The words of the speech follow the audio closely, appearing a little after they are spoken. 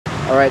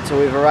Alright, so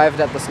we've arrived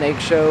at the snake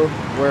show.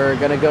 We're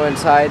gonna go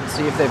inside,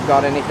 see if they've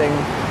got anything.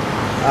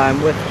 I'm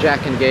with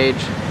Jack and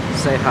Gage.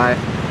 Say hi.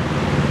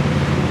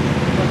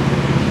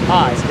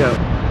 Hi. Let's go.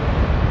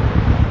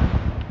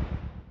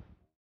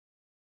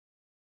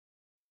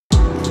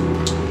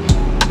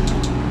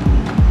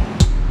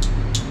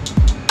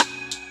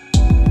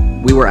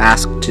 We were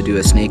asked to do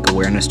a snake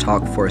awareness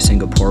talk for a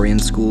Singaporean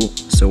school,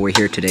 so we're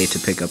here today to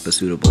pick up a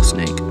suitable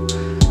snake.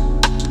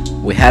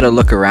 We had a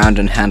look around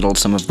and handled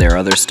some of their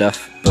other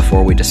stuff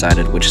before we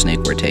decided which snake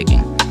we're taking.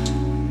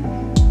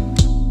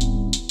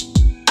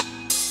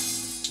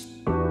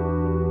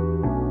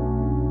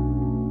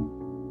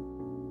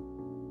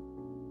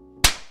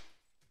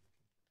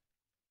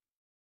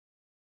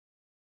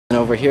 And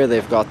over here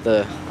they've got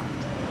the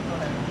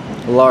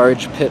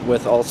large pit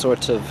with all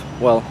sorts of,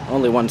 well,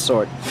 only one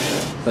sort,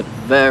 but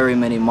very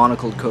many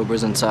monocled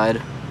cobras inside.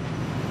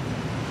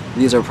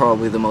 These are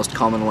probably the most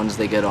common ones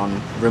they get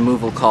on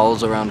removal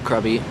calls around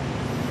Krabi.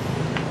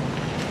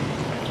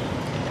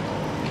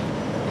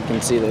 You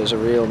can see there's a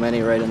real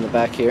many right in the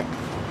back here.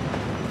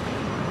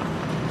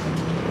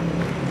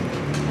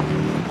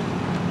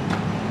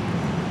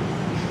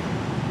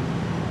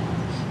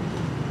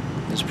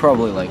 There's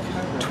probably like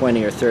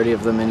 20 or 30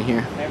 of them in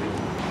here.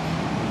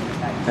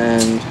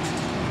 And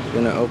I'm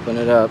gonna open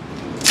it up.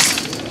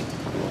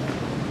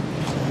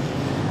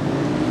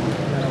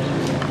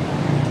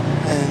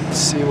 And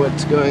see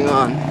what's going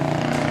on.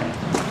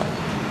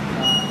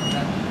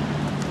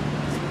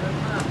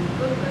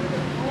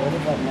 Where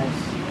did that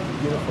nice,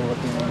 beautiful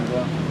looking one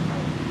go?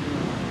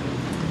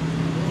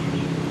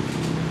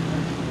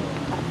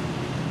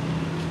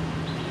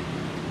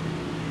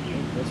 I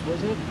think this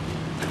was it?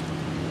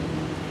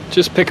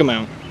 Just pick them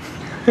out.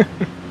 I'm not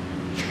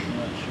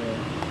sure.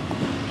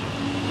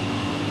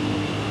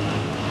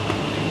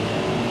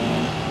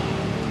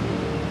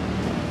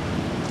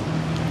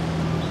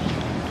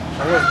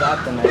 Or was that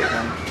the nice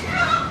one?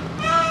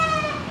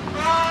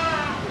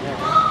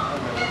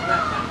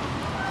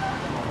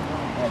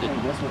 I think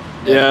this one.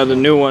 Yeah, the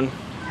new one.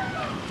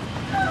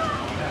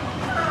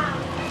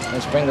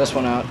 Let's bring this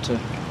one out to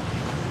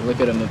look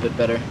at him a bit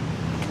better.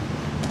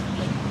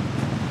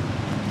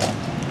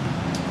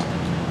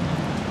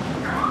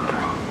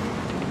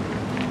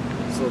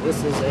 So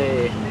this is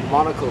a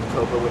Monocled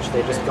Cobra, which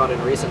they just got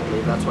in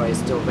recently. That's why he's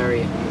still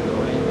very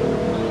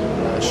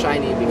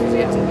shiny, because he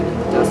hasn't been in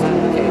the dust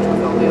in the cage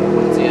with all the other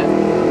ones yet.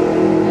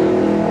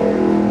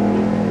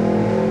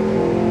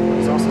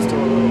 He's also still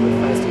a little bit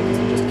feisty because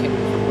he just came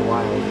in from the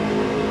wild.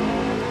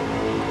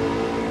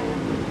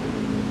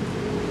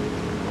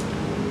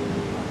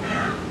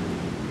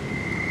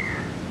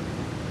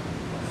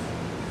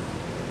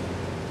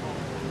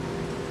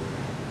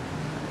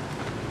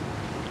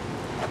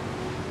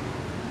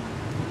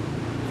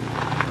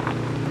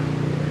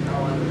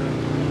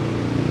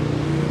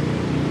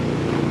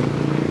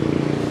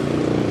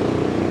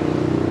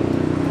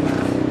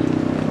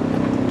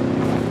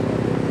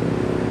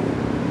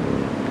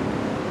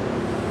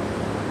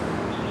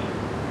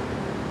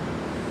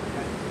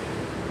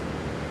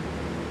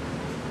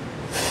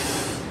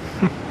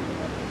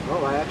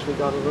 Oh, I actually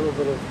got a little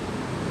bit of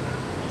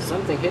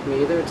something hit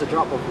me. Either it's a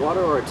drop of water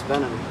or it's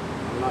venom.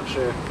 I'm not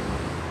sure.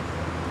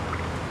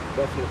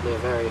 Definitely a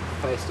very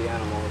feisty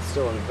animal. It's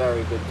still in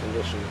very good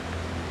condition.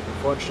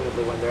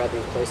 Unfortunately, when they're at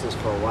these places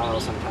for a while,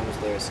 sometimes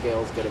their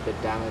scales get a bit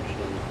damaged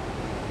and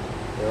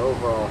their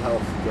overall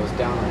health goes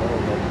down a little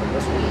bit. But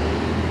this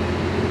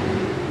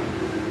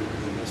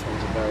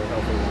one's a very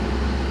healthy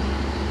one.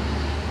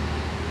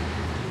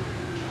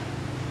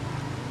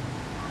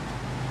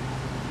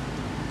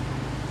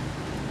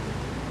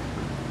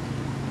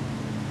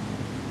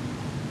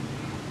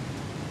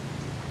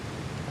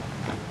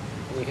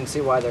 You can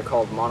see why they're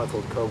called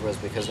monocled cobras,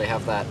 because they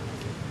have that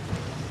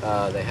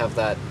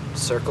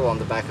circle on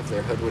the back of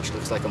their hood which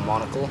looks like a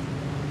monocle.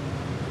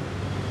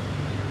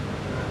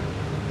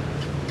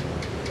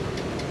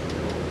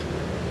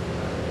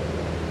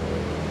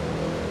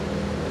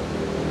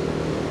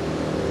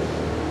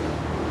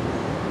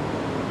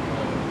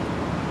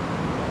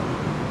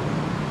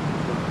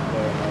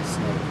 Very nice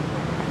snake.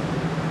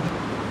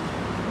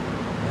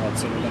 Alright,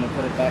 so we're gonna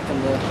put it back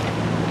in the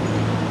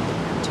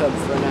tub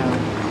for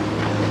now.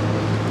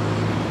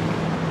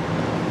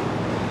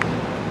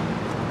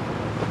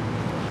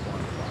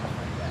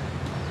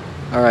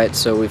 Alright,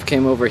 so we've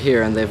came over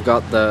here and they've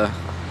got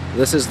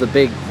this is the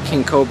big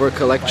King Cobra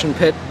collection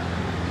pit,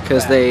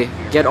 because they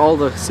get all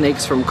the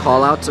snakes from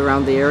call-outs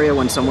around the area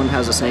when someone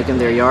has a snake in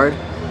their yard,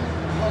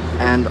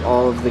 and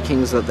all of the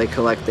kings that they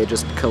collect, they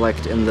just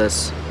collect in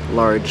this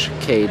large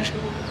cage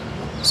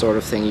sort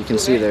of thing. You can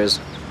see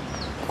there's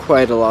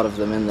quite a lot of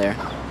them in there.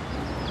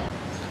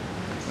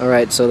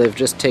 Alright, so they've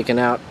just taken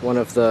out one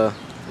of the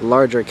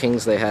larger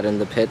kings they had in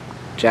the pit.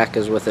 Jack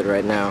is with it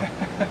right now.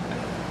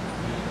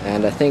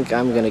 And I think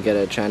I'm going to get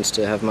a chance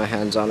to have my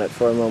hands on it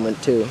for a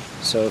moment too.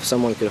 So if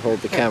someone could hold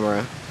the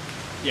camera.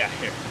 Yeah,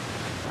 here.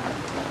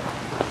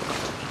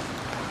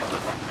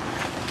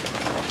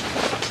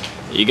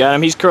 You got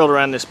him. He's curled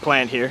around this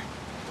plant here.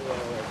 Yeah,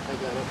 I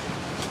got it.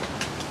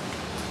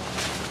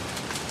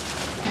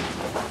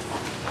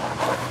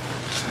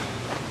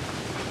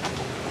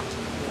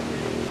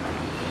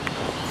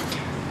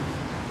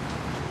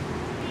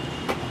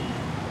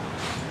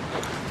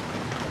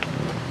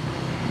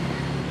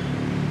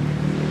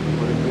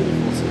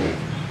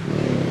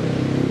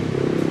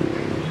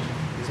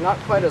 not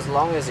quite as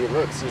long as he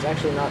looks. He's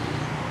actually not,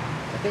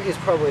 I think he's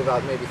probably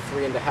about maybe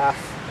 3.5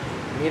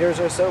 meters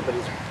or so, but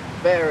he's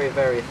very,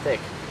 very thick.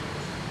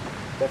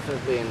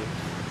 Definitely in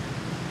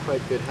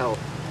quite good health.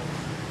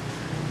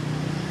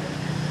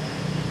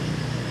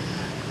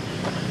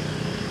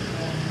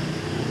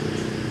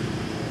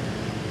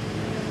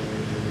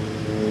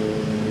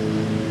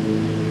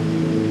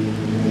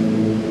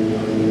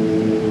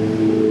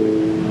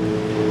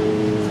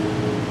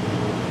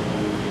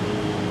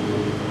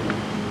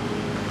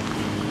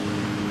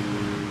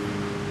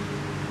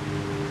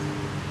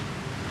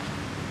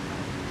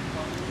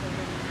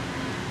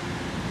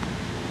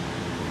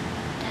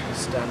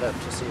 Stand up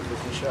to see if we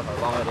can show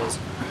how long it is.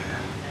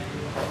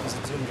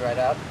 Just zoomed right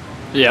out.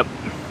 Yep.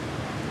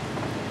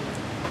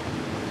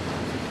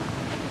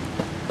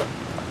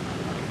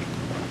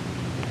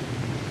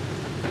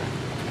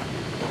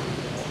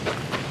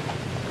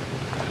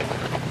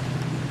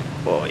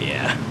 Oh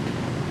yeah.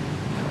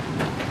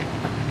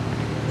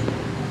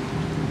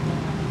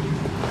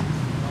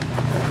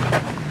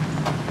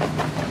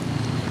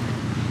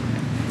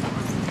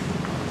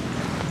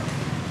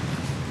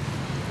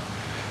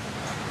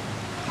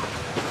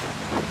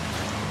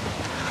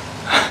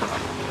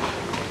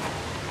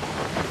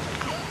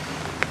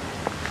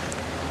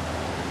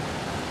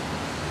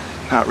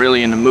 Not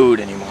really in the mood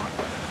anymore.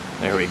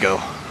 There we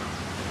go.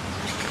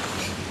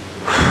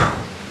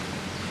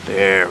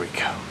 There we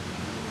go.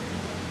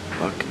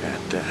 Look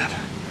at that.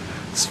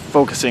 It's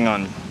focusing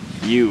on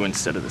you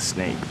instead of the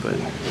snake, but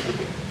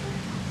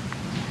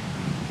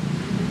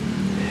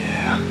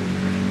yeah,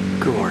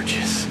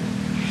 gorgeous.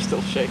 You're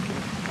still shaking.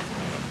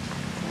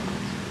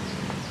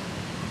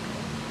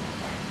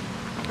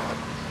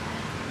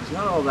 He's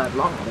not all that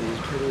long, but he's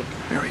pretty.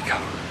 There we go.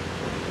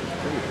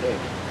 Pretty big.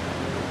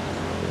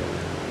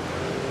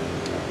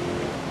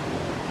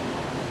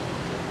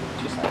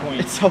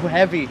 It's so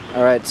heavy.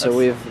 Alright, so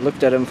we've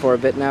looked at him for a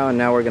bit now, and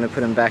now we're going to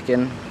put him back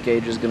in.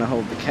 Gage is going to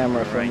hold the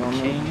camera for a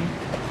moment.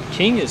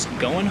 King is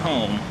going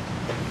home.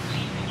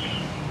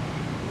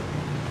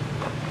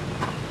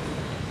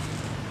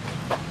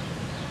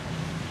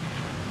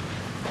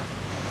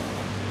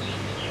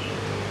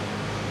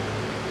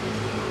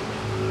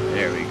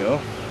 There we go.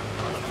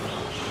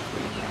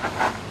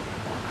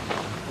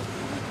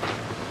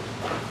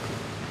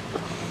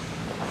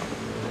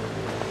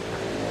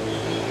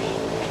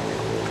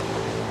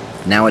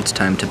 Now it's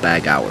time to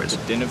bag ours.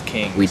 The Den of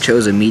Kings. We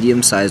chose a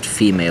medium-sized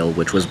female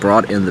which was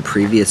brought in the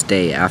previous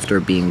day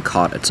after being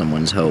caught at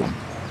someone's home.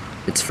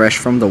 It's fresh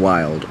from the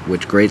wild,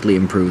 which greatly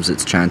improves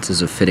its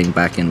chances of fitting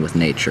back in with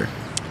nature.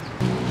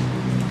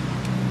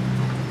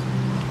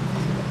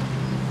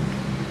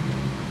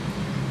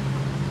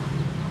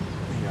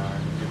 They are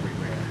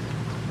everywhere.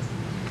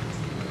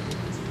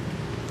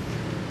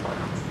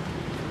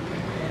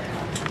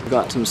 We've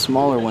got some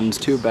smaller ones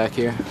too back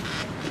here.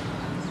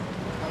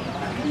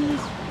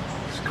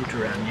 Scoot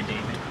around you,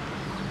 David.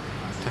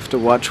 I have to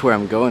watch where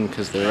I'm going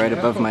because they're right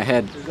above my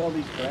head. There's all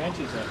these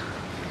branches up.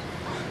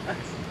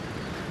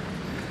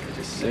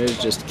 There's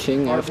just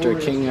king after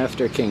king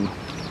after king.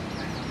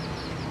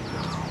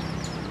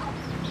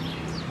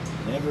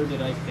 Never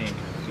did I think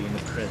I'd be in the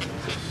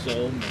presence of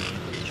so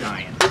many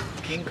giant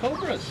King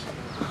Cobras.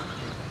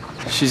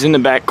 She's in the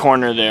back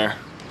corner there.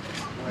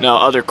 No,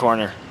 other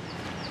corner.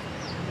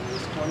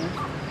 This corner?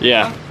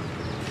 Yeah.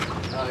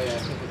 Oh yeah, I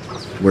think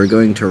it's this one. We're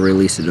going to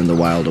release it in the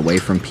wild away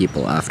from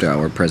people after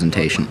our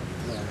presentation.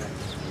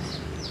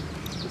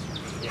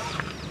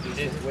 You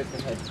did With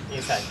the head.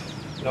 inside.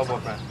 No more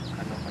brown.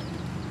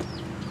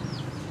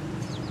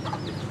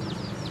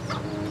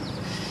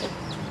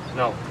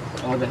 No.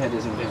 Oh, the head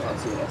isn't there. I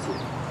see it, I see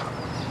it.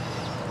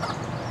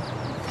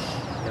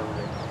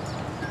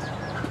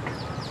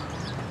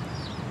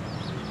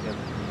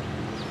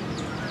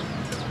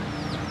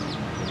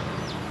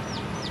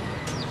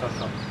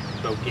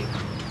 Okay.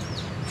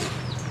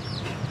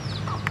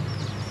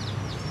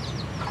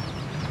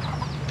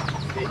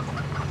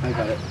 I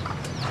got it.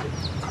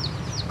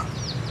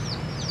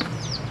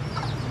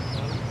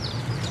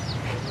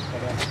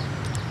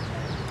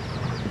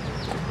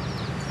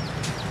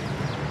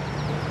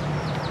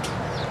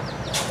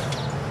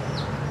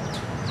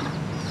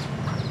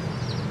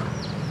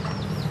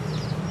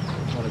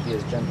 Want to be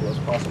as gentle as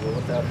possible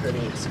without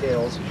hurting its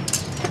scales.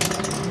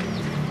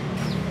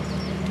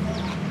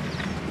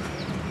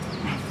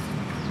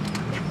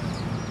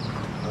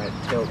 Alright,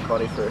 tail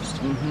body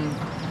first.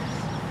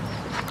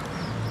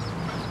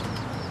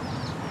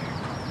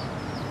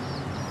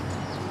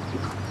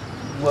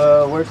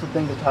 Well, where's the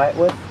thing to tie it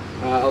with?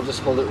 I'll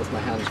just hold it with my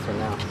hands for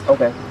now.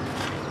 Okay.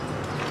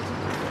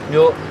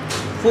 You'll...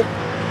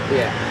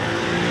 Yeah.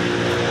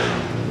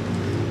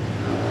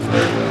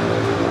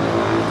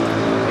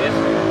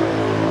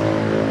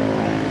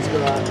 Let's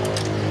go out.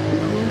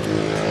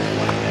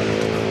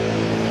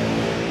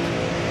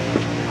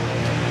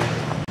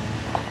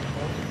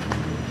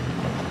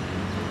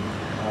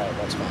 Alright,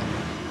 that's fine.